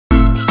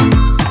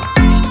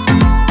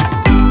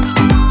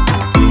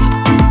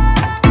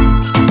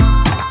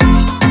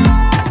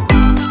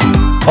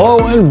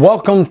and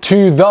welcome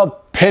to the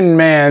Pin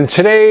Man.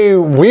 Today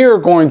we are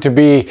going to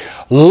be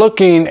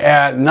looking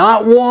at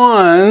not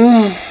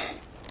one,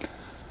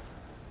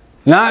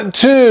 not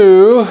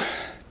two,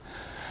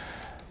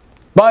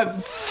 but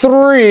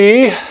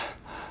three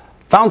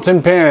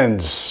fountain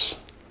pens.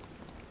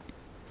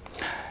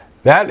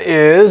 That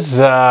is,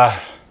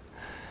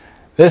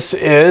 this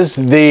is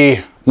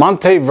the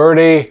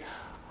Monteverde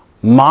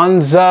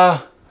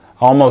Monza,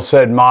 almost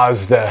said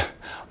Mazda,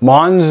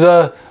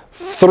 Monza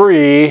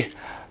 3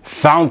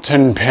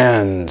 fountain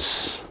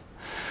pens.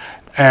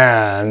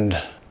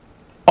 And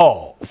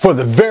for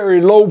the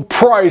very low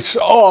price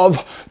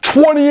of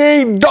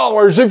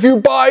 $28 if you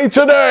buy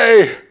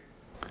today.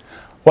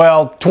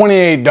 Well,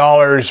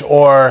 $28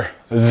 or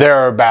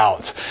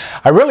thereabouts.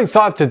 I really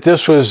thought that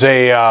this was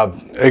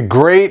a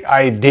great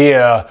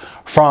idea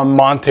from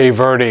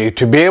Monteverde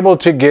to be able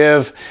to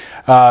give,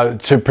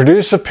 to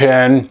produce a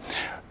pen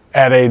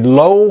at a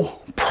low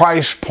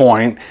price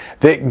point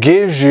that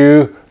gives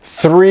you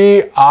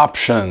three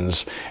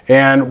options.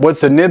 And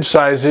with the nib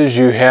sizes,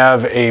 you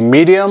have a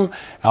medium,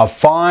 a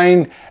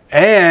fine,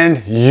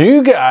 and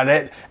you got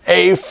it,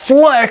 a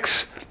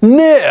flex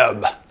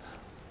nib,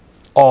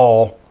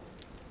 all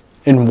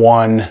in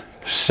one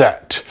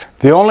set.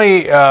 The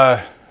only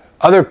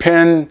other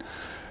pen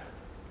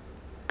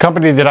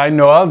company that I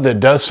know of that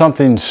does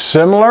something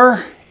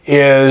similar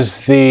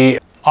is the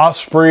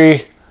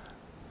Osprey,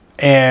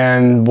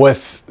 and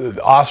with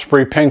the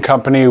Osprey Pen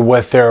Company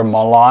with their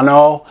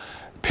Milano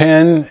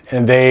pen,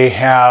 and they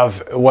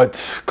have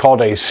what's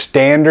called a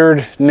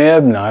standard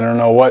nib. Now, I don't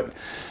know what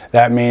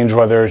that means,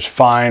 whether it's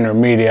fine or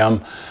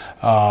medium,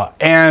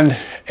 and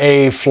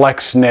a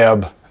flex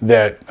nib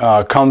that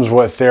comes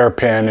with their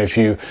pen if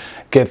you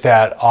get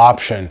that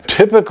option.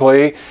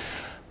 Typically,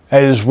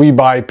 as we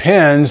buy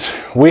pens,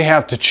 we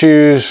have to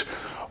choose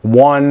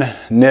one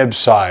nib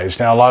size.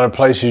 Now, a lot of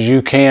places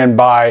you can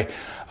buy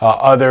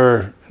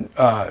other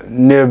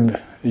nib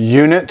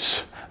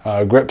units,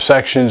 grip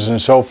sections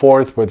and so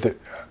forth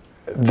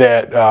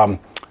that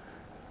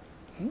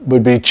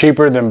would be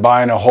cheaper than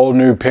buying a whole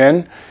new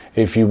pen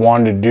if you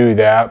wanted to do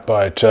that.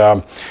 But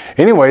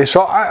anyway,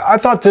 so I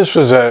thought this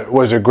was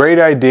a great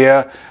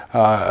idea.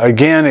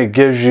 Again, it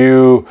gives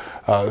you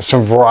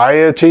some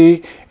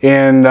variety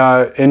in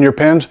your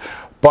pens.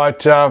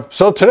 But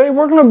so today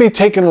we're going to be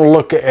taking a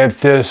look at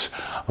this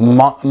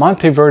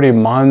Monteverde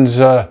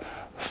Monza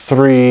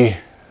 3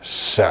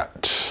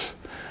 set.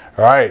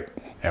 All right,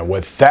 and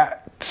with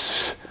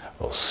that,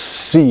 we'll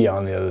see you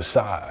on the other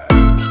side.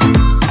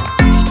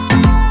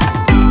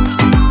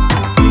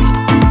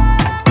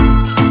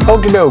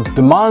 Okie doke,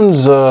 the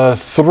Monza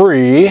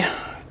 3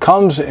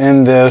 comes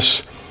in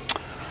this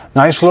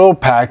nice little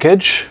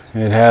package.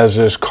 It has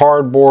this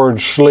cardboard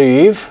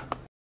sleeve.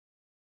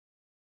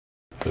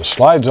 This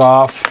slides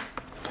off.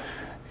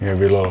 You have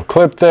your little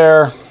clip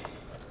there.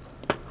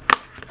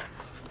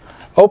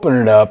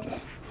 Open it up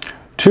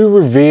to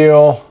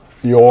reveal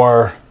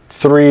your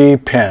three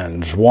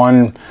pens.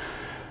 One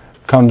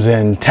comes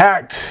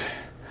intact.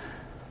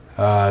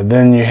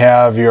 Then you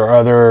have your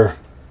other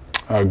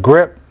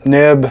grip,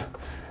 nib,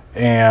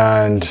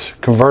 and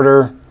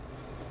converter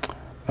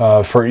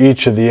for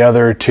each of the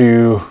other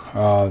two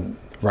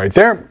right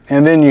there.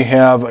 And then you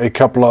have a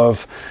couple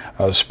of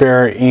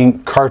spare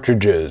ink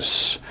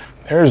cartridges.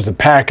 There's the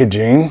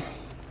packaging.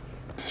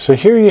 So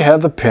here you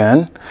have the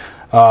pen.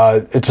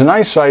 It's a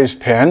nice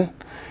sized pen.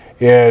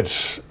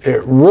 It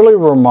really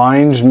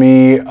reminds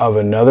me of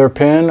another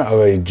pen, of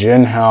a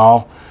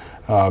Jinhao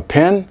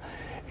pen,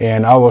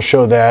 and I will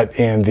show that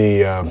in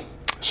the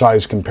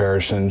size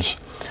comparisons.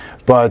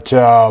 But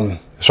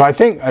so I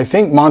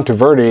think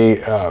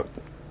Monteverde,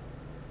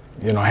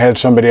 had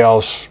somebody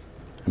else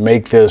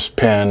make this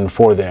pen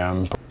for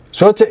them.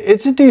 So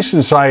it's a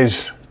decent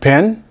sized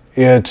pen.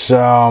 It's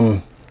a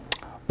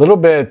little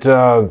bit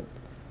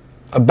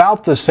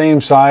about the same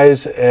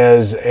size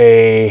as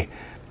a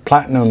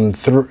Platinum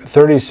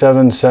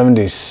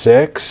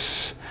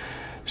 3776.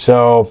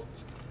 So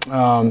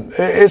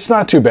it's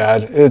not too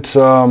bad. It's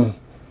a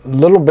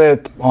little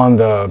bit on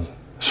the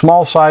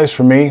small size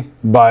for me,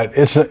 but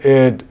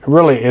it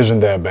really isn't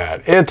that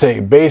bad. It's a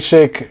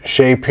basic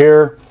shape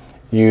here.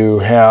 You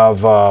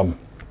have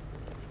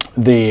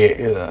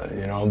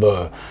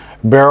the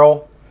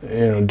barrel,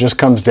 just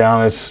comes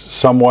down. It's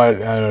somewhat,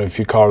 I don't know if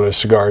you call it a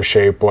cigar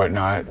shape,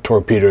 whatnot,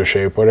 torpedo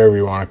shape, whatever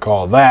you want to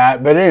call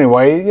that. But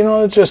anyway,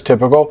 it's just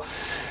typical.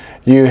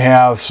 You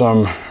have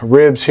some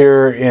ribs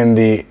here in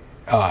the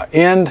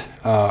end,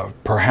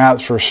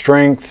 perhaps for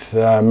strength,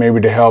 maybe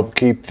to help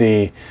keep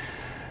the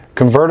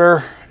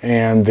converter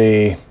and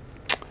the,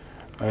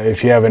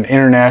 if you have an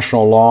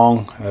international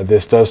long,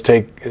 this does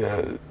take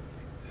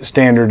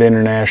standard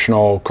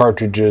international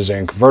cartridges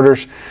and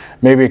converters.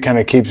 Maybe it kind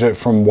of keeps it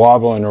from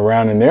wobbling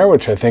around in there,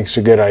 which I think is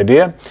a good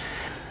idea.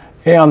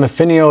 Okay, on the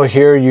finial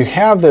here, you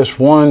have this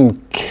one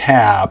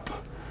cap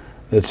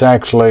that's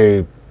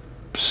actually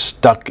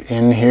stuck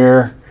in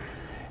here,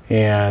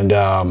 and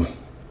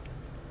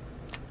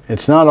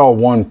it's not all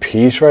one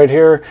piece right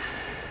here.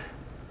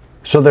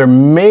 So there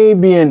may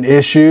be an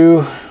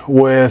issue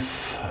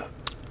with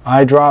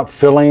eyedrop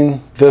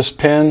filling this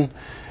pin.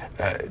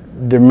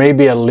 There may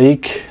be a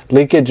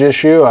leakage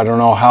issue. I don't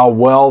know how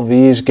well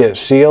these get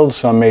sealed.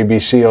 Some may be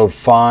sealed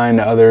fine,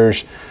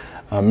 others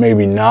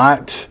maybe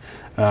not.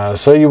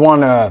 So you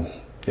want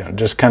to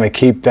just kind of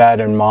keep that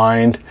in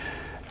mind.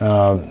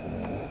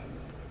 Pin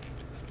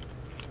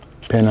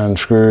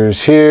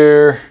unscrews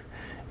here,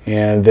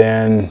 and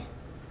then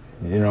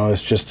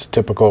it's just a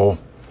typical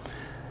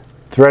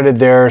threaded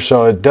there.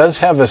 So it does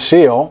have a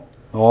seal.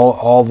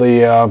 All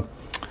the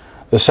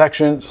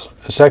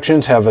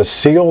sections have a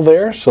seal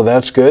there, so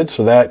that's good.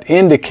 So that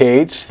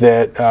indicates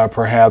that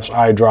perhaps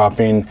eye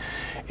dropping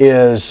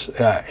is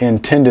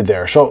intended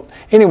there. So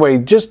anyway,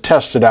 just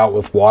test it out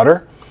with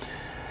water.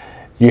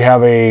 You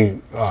have a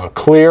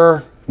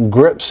clear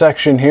grip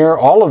section here.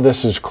 All of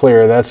this is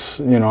clear.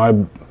 That's,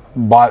 I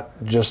bought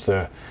just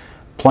the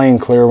plain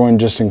clear one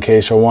just in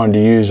case I wanted to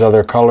use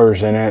other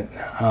colors in it.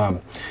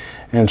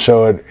 And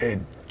so it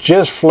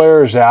just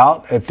flares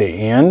out at the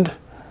end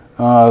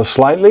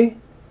slightly.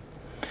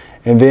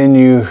 And then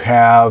you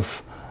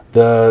have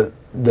the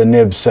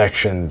nib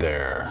section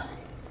there.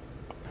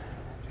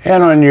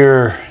 And on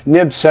your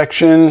nib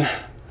section,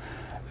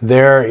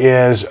 there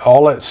is,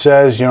 all it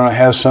says, it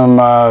has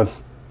some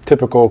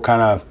typical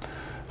kind of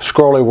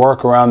scrolly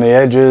work around the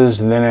edges,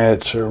 and then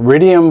it's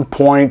Iridium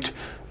Point,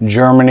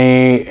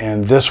 Germany,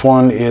 and this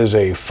one is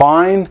a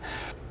fine,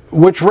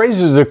 which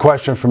raises the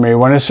question for me.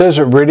 When it says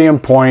Iridium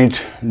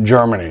Point,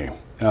 Germany,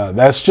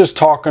 that's just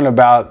talking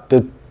about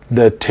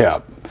the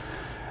tip.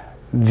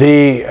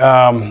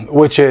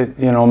 Which it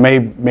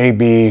may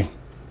be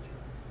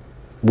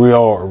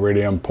real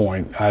iridium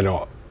point. I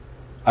don't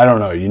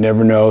know. You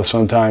never know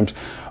sometimes,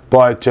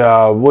 but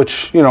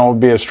which would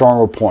be a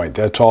stronger point.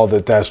 That's all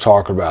that's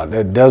talking about.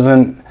 That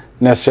doesn't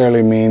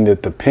necessarily mean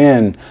that the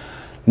pin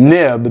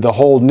nib, the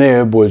whole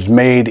nib, was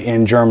made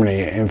in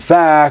Germany. In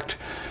fact,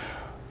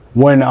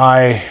 when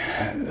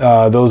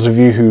those of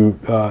you who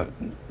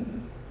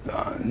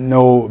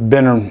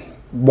been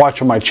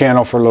watching my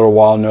channel for a little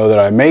while know that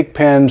I make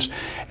pins,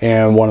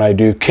 and when I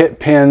do kit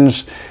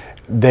pins,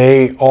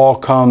 they all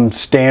come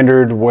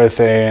standard with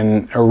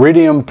an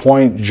Iridium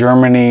Point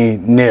Germany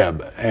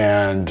nib,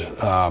 and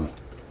I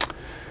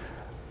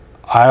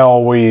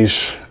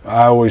always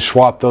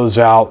swap those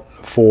out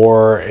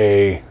for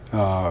a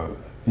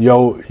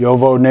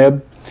Yovo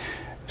nib.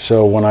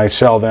 So when I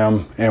sell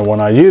them and when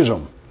I use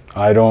them,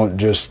 I don't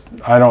use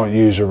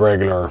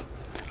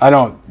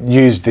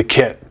the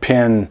kit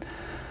pin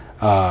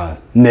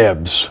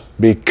nibs,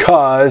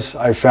 because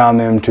I found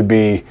them to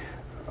be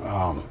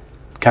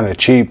kind of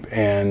cheap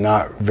and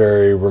not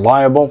very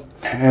reliable.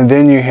 And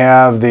then you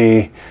have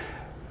the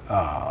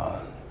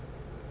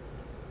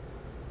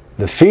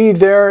feed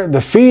there.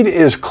 The feed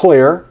is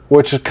clear,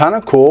 which is kind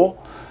of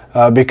cool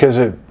because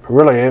it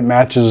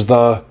matches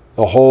the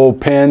whole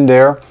pin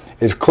there.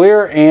 It's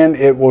clear, and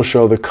it will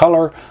show the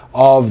color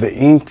of the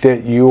ink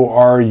that you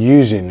are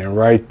using. And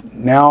right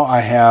now I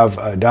have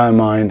a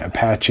Diamine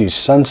Apache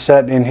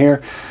Sunset in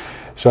here,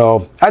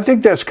 so I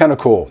think that's kind of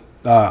cool.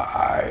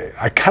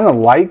 I kind of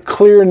like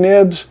clear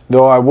nibs,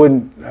 though I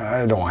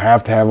don't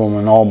have to have them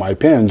in all my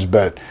pins,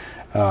 but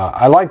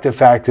I like the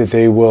fact that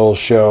they will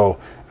show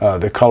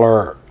the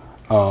color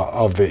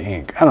of the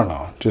ink. I don't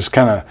know, just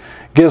kind of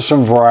gives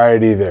some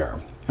variety there.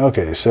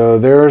 Okay, so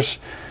there's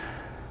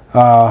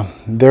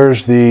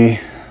the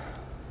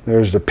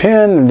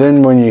pin, and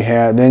then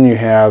you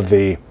have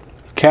the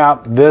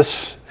cap.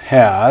 This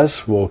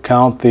we'll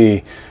count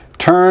the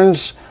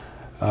turns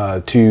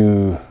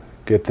to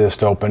get this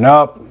to open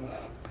up.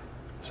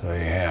 So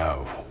you have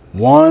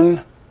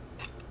 1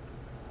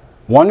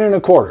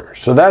 1.25.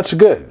 So that's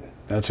good.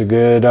 That's a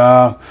good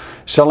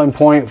selling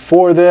point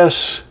for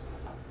this.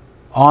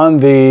 On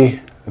the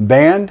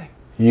band,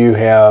 you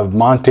have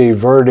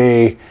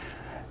Monteverde,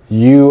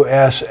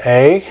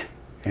 USA,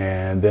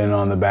 and then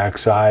on the back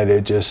side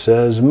it just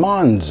says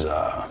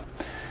Monza.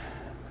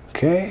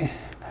 Okay,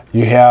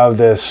 you have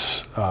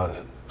this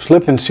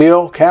slip and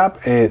seal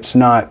cap. It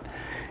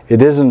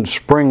isn't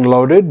spring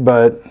loaded,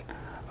 but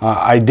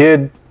I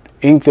did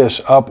ink this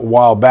up a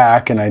while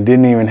back, and I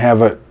didn't even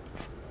have it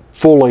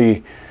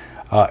fully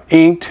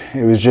inked.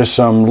 It was just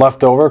some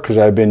leftover because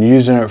I've been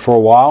using it for a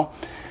while,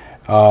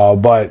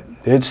 but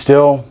it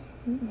still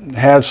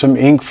had some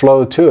ink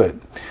flow to it.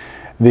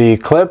 The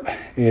clip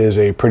is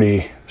a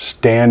pretty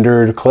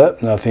standard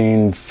clip,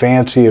 nothing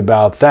fancy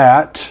about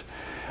that.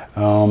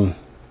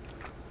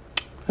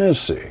 Let's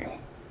see,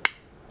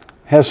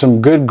 has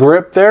some good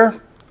grip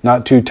there,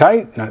 not too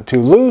tight, not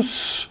too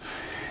loose.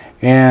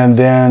 And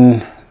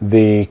then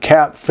the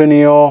cap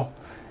finial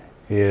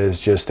is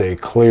just a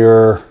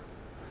clear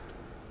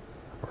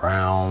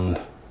round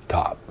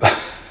top.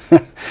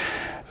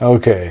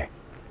 Okay,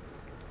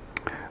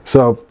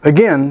 so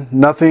again,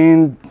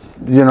 nothing,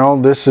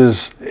 this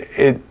is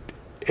it.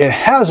 It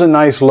has a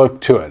nice look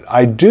to it.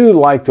 I do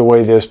like the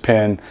way this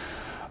pen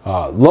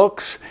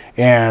looks,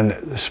 and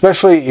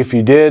especially if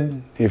you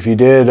did,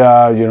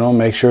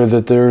 make sure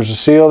that there's a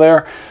seal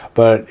there.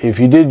 But if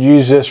you did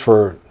use this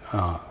for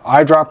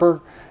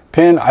eyedropper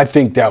pen, I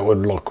think that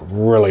would look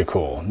really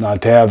cool.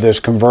 Not to have this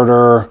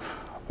converter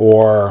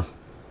or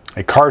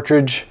a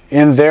cartridge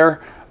in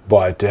there,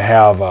 but to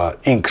have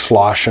ink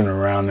sloshing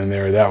around in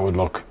there, that would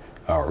look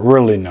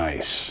really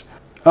nice.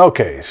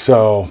 Okay,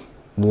 so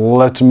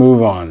let's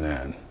move on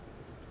then.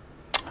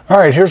 All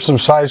right, here's some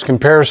size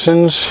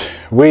comparisons.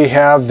 We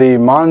have the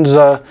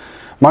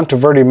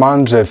Monteverde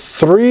Monza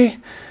 3.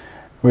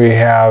 We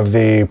have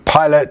the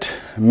Pilot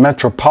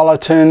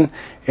Metropolitan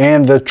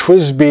and the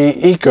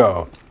TWSBI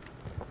Eco.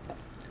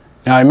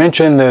 Now I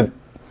mentioned that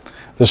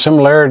the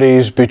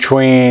similarities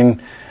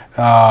between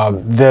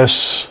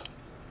this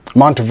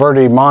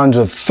Monteverde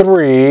Monza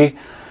 3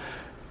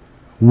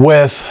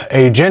 with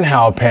a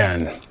Jinhao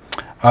pen.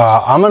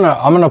 I'm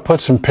gonna put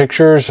some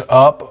pictures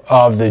up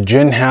of the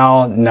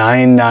Jinhao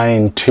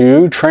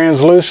 992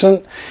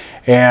 translucent,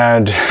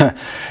 and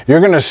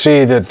you're gonna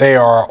see that they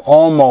are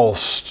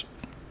almost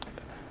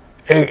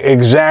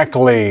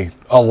exactly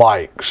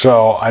alike.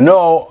 So I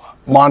know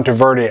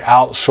Monteverde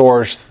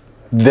outsourced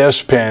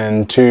this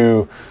pen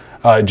to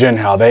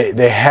Jinhao.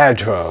 They had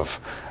to have,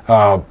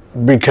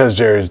 because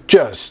there's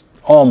just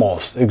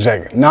almost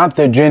exactly. Not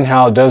that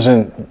Jinhao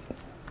doesn't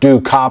do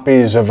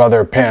copies of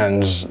other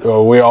pens.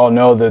 We all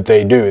know that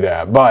they do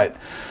that, but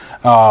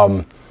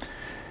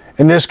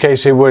in this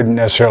case they wouldn't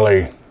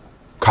necessarily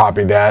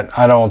copy that,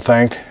 I don't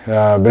think.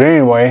 But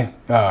anyway,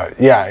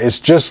 yeah, it's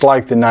just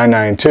like the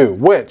 992,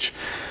 which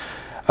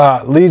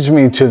leads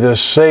me to the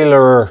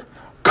Sailor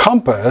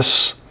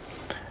compass.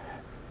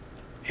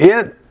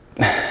 It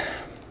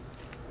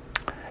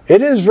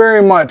is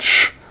very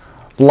much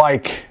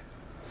like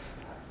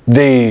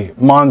the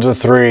Monza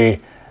 3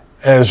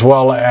 as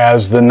well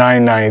as the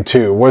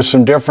 992, with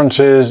some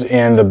differences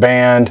in the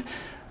band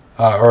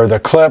or the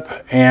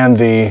clip and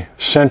the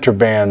center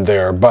band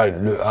there, but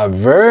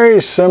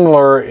very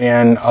similar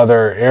in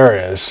other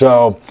areas.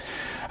 So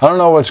I don't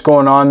know what's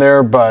going on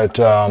there, but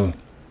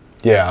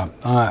yeah,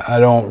 I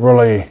don't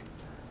really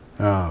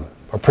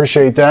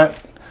appreciate that,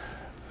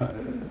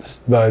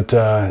 but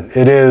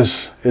it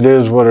is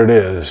what it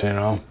is, you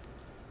know.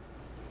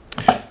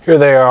 Here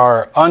they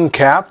are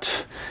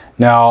uncapped.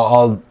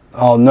 Now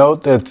I'll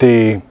note that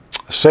the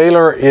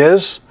Sailor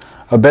is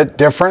a bit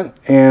different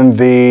in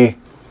the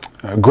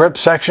grip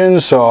section,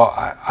 so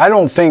I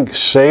don't think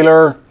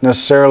Sailor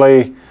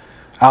necessarily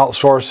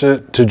outsourced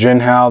it to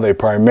Jinhao. They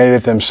probably made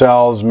it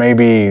themselves.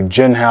 Maybe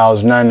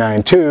Jinhao's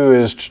 992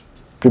 is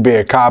to be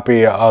a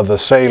copy of the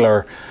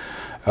Sailor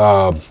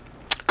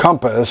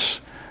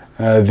compass.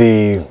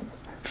 The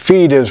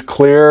feed is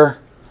clear,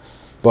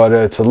 but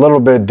it's a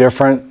little bit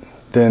different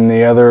than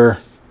the other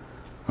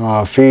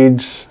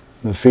feeds.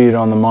 The feed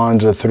on the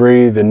Monza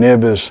 3, the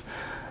nib is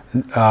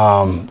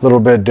a little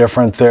bit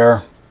different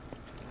there.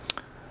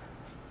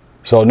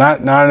 So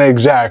not an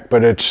exact,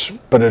 but it's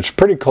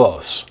pretty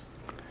close.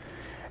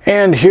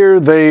 And here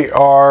they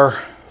are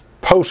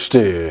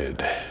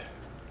posted.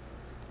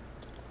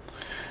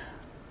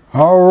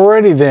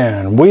 Alrighty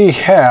then, we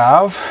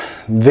have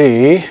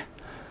the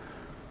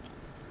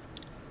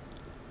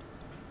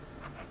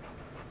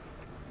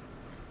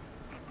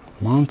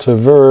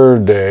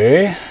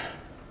Monteverde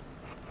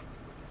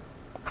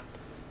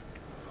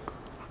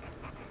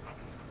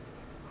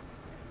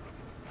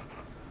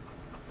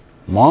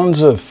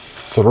Monza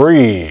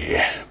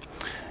 3,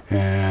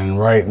 and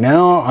right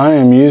now I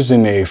am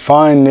using a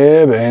fine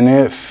nib, and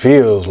it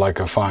feels like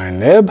a fine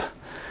nib.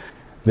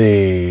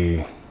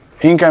 The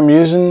ink I'm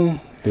using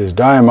is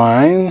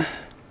Diamine.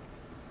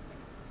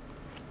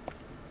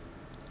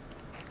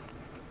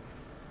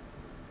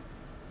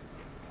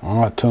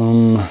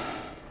 Autumn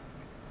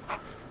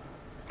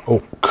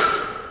Oak.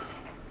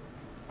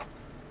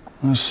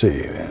 Let's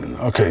see then.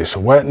 Okay,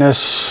 so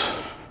wetness.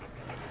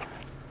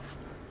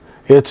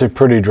 It's a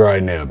pretty dry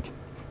nib.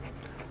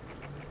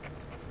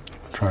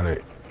 Try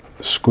to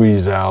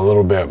squeeze out a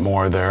little bit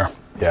more there.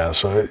 Yeah,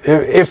 so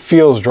it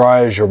feels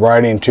dry as you're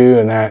writing too,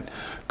 and that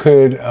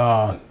could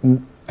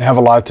have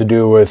a lot to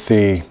do with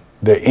the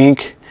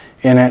ink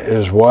in it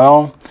as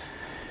well.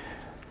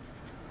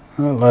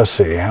 Let's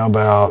see, how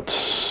about...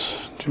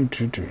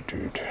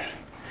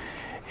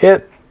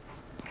 It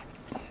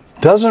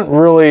doesn't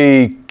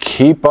really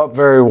keep up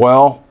very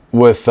well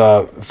with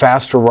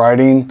faster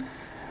writing.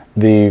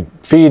 The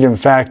feed, in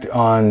fact,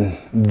 on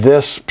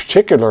this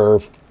particular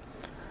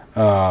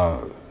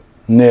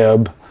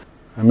nib,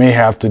 I may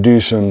have to do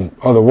some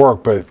other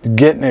work, but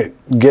getting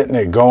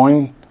it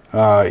going,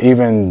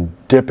 even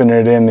dipping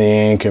it in the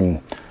ink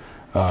and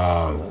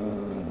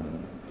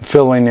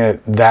filling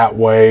it that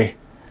way.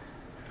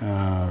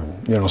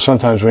 You know,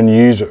 sometimes when you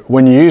use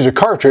a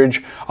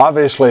cartridge,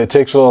 obviously it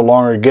takes a little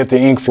longer to get the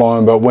ink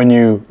flowing, but when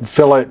you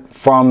fill it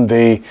from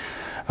the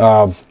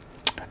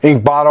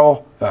ink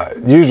bottle,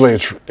 usually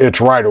it's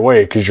right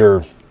away because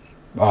your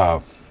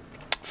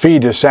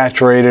feed is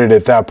saturated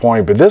at that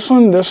point. But this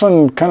one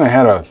kind of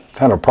had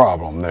a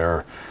problem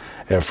there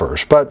at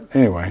first. But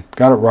anyway,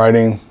 got it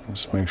writing.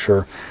 Let's make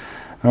sure.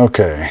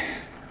 Okay,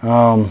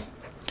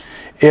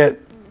 it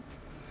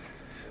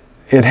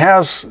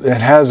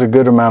has a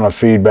good amount of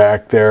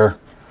feedback there.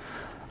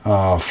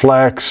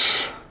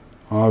 flex,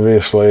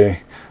 obviously.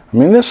 I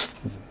mean, this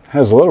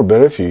has a little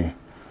bit.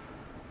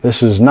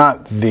 This is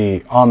not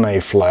the Omni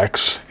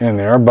Flex in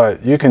there,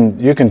 but you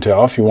can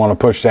tell if you want to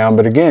push down.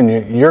 But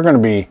again, you're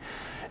going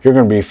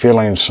to be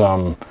feeling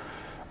some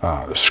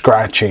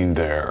scratching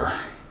there.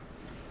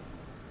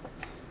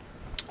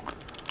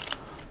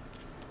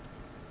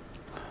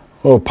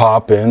 We'll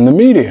pop in the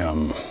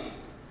medium.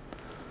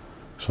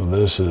 So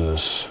this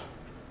is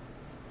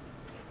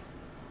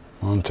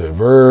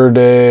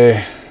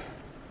Monteverde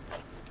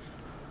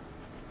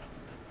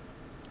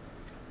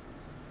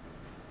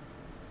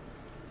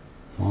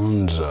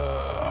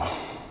Monza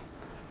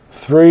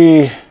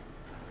 3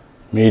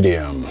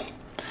 medium.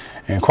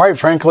 And quite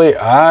frankly,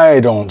 I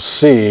don't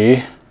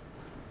see.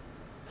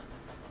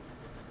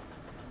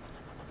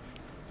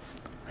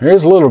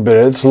 Here's a little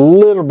bit. It's a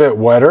little bit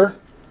wetter.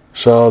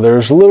 So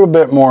there's a little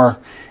bit more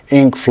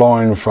ink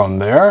flowing from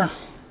there.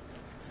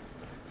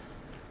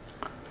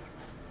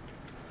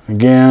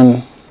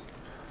 Again,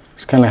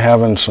 it's kind of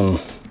having some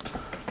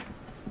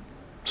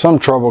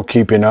trouble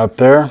keeping up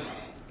there.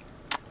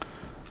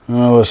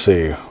 Let's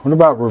see. What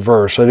about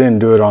reverse? I didn't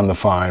do it on the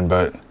fine,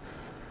 but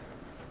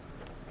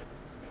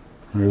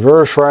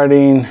reverse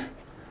writing,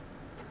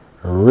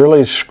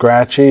 really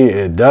scratchy.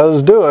 It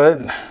does do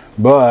it,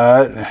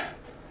 but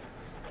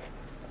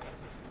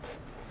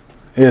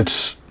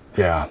it's,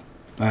 yeah,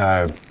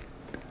 I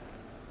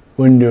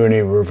wouldn't do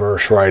any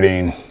reverse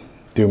writing,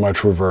 do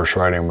much reverse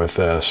writing with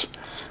this.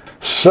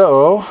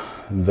 So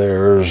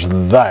there's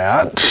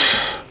that.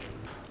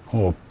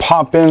 We'll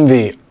pop in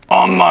the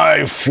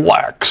Omni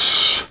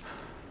Flex.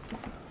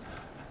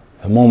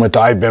 The moment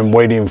I've been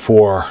waiting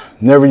for.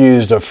 Never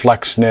used a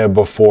flex nib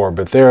before,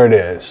 but there it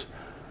is.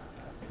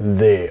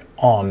 The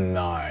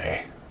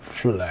Omni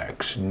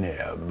Flex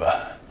nib.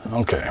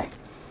 Okay.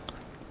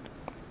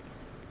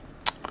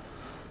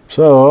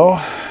 So,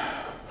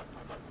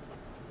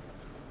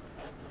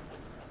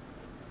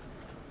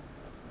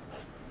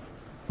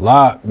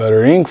 lot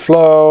better ink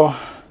flow.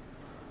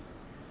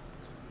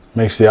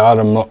 Makes the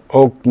autumn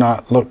oak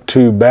not look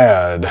too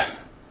bad.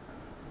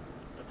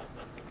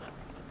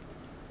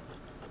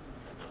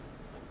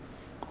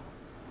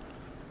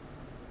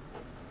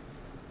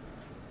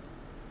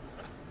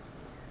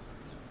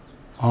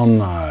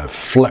 Omni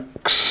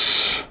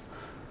Flex.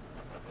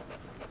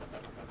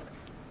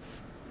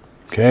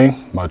 Okay,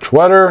 much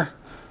wetter.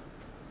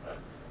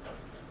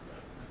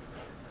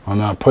 I'm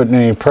not putting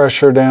any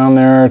pressure down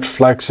there to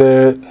flex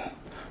it.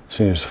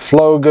 Seems to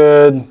flow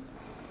good.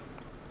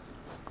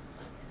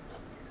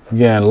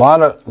 Again, a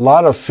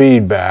lot of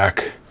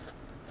feedback,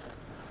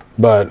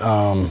 but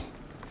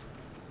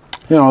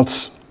you know,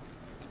 it's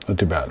not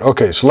too bad.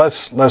 Okay, so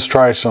let's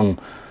try some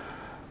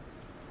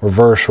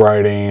reverse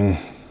writing.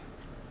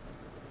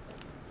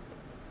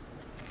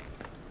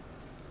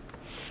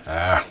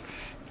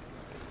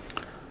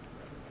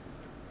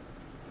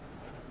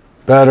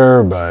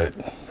 Better, but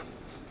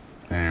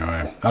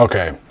anyway,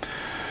 okay.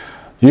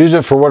 Use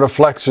it for what a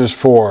flex is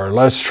for.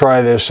 Let's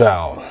try this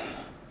out.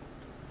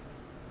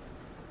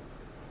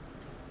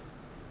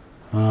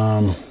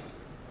 You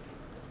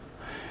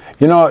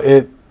know,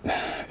 it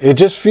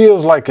just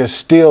feels like a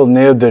steel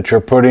nib that you're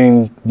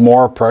putting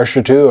more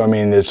pressure to. I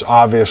mean, it's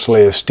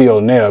obviously a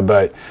steel nib,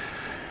 but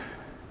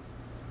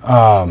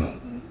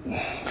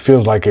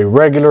feels like a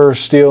regular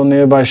steel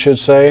nib, I should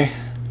say.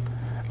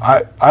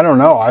 I don't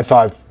know. I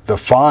thought the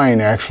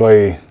fine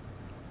actually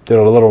did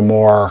a little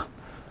more.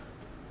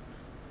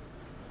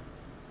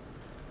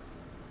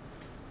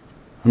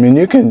 I mean,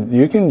 you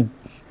can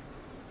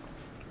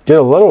get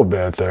a little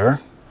bit there.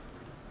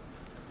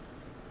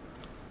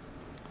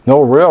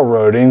 No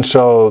railroading,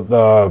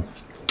 so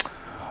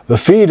the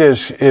feed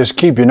is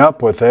keeping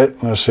up with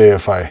it. Let's see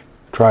if I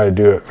try to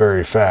do it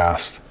very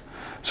fast.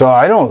 So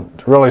I don't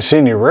really see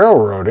any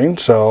railroading,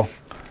 so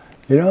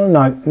you know,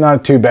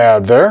 not too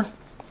bad there.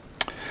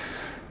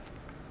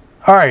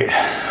 All right,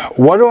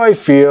 what do I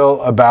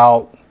feel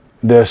about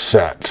this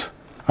set?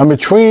 I'm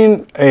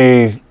between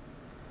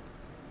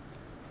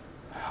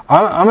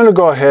I'm going to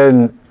go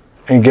ahead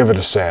and give it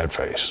a sad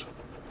face.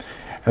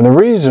 And the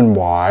reason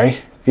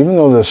why, even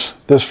though this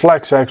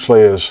flex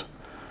actually is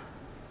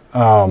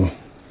not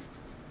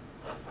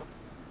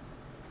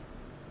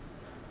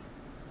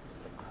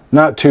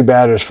too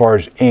bad as far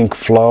as ink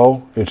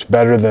flow, it's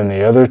better than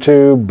the other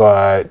two,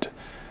 but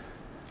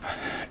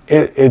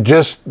it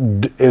just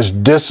is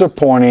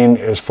disappointing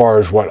as far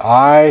as what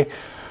I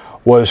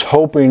was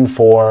hoping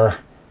for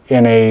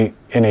in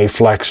a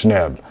flex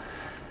nib.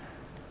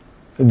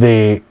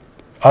 The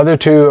other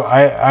two,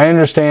 I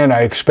understand,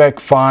 I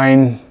expect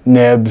fine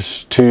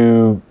nibs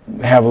to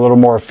have a little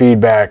more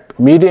feedback.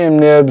 Medium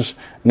nibs,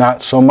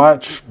 not so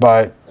much,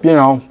 but you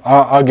know,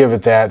 I'll give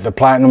it that. The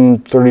Platinum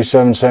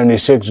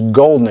 3776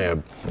 Gold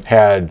nib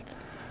had,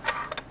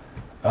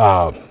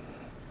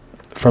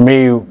 for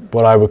me,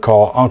 what I would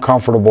call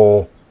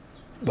uncomfortable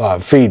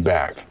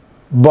feedback.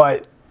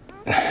 But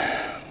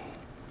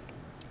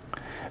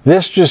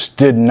this just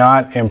did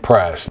not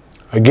impress.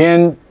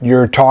 Again,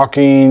 you're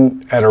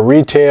talking at a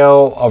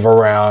retail of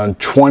around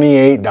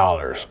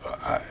 $28.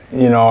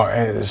 You know,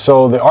 and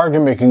so the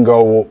argument can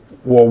go,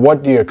 well,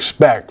 what do you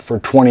expect for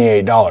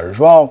 $28?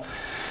 Well,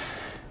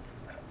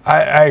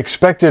 I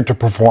expect it to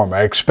perform.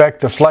 I expect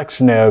the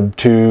flex nib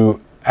to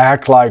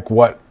act like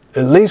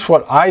at least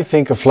what I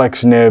think a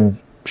flex nib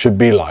should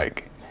be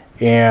like.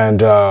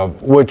 And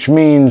which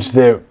means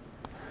that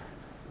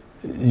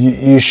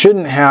you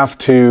shouldn't have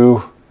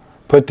to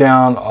put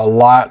down a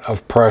lot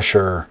of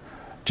pressure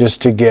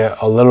just to get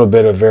a little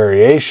bit of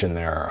variation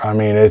there. I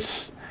mean,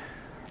 it's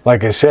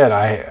like I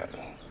said,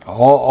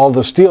 all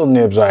the steel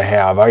nibs I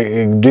have,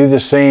 I do the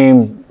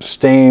same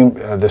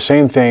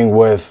thing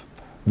with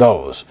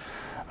those.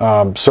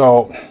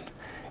 So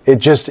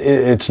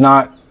it's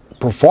not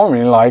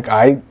performing like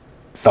I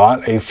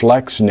thought a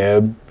flex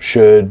nib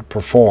should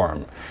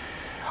perform.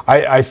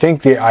 I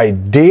think the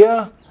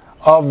idea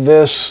of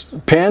this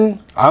pin,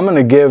 I'm going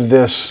to give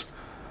this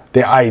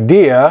the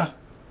idea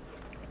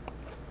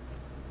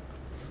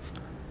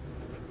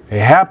a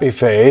happy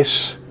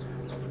face,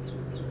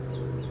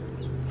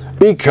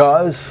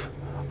 because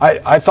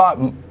I thought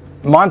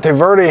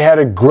Monteverde had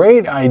a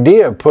great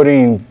idea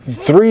putting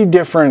 3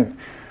 different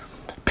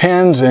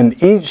pins in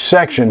each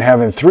section,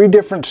 having 3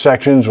 different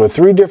sections with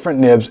 3 different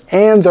nibs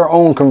and their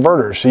own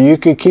converters, so you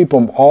could keep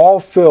them all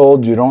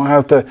filled. You don't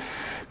have to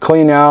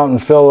clean out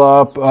and fill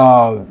up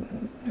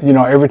you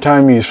know, every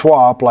time you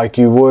swap like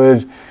you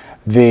would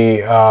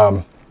the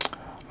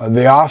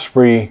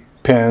Osprey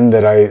pin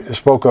that I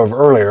spoke of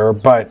earlier.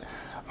 But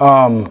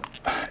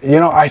you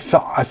know, I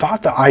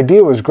thought the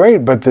idea was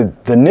great, but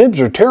the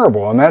nibs are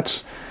terrible, and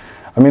that's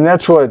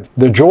what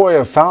the joy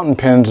of fountain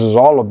pens is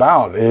all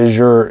about, is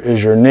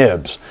your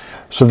nibs.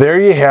 So there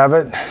you have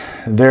it.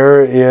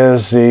 There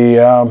is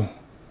the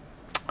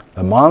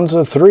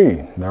Monza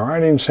 3, the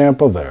writing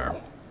sample there.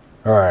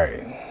 All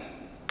right.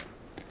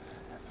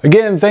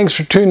 Again, thanks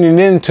for tuning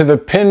in to the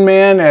Pen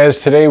Man,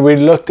 as today we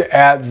looked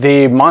at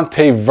the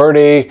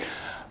Monteverde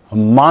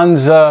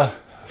Monza,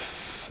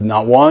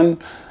 not 1,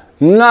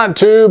 not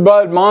 2,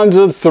 but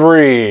Monza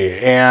 3.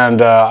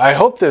 And I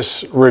hope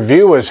this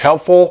review was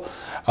helpful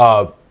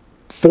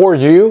for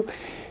you.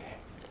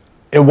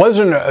 It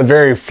wasn't a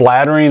very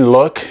flattering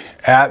look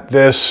at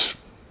this,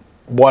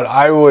 what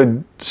I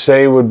would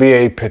say would be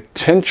a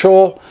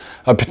potentially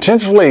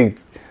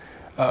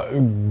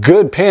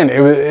good pen.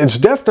 It's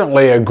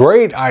definitely a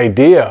great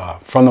idea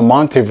from the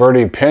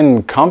Monteverde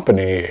Pen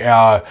Company.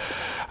 I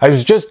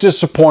was just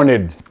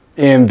disappointed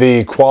in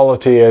the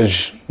quality,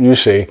 as you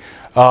see,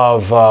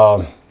 of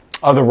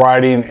the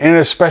writing, and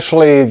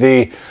especially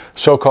the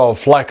so-called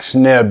flex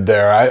nib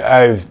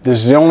there.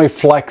 This is the only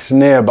flex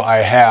nib I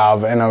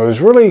have, and I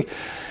was really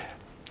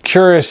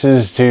curious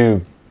as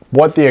to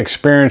what the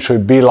experience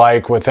would be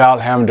like without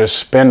having to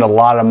spend a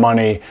lot of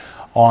money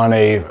on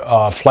a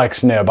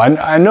flex nib.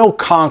 I know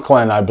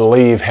Conklin, I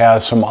believe,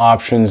 has some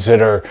options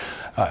that are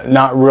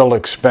not real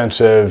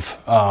expensive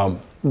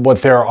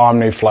with their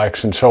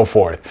OmniFlex and so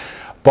forth.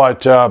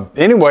 But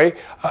anyway,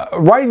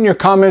 write in your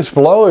comments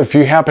below if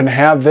you happen to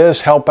have this,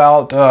 help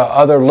out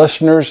other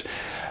listeners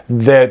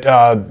that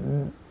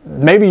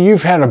maybe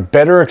you've had a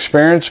better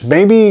experience.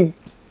 Maybe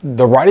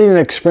the writing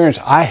experience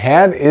I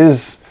had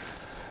is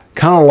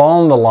kind of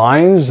along the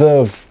lines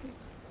of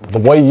the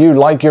way you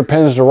like your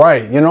pens to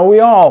write. You know,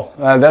 we all,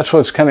 that's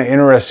what's kind of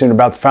interesting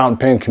about the fountain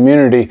pen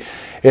community,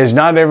 is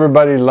not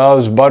everybody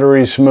loves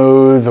buttery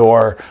smooth,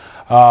 or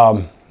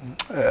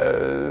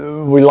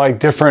we like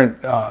different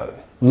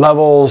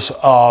levels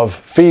of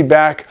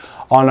feedback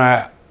on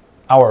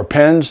our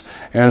pens.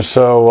 And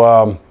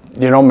so,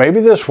 you know, maybe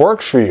this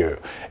works for you.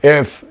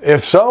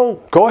 If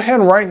so, go ahead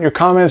and write in your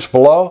comments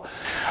below.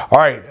 All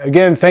right,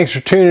 again, thanks for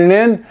tuning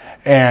in,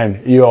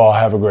 and you all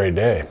have a great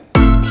day.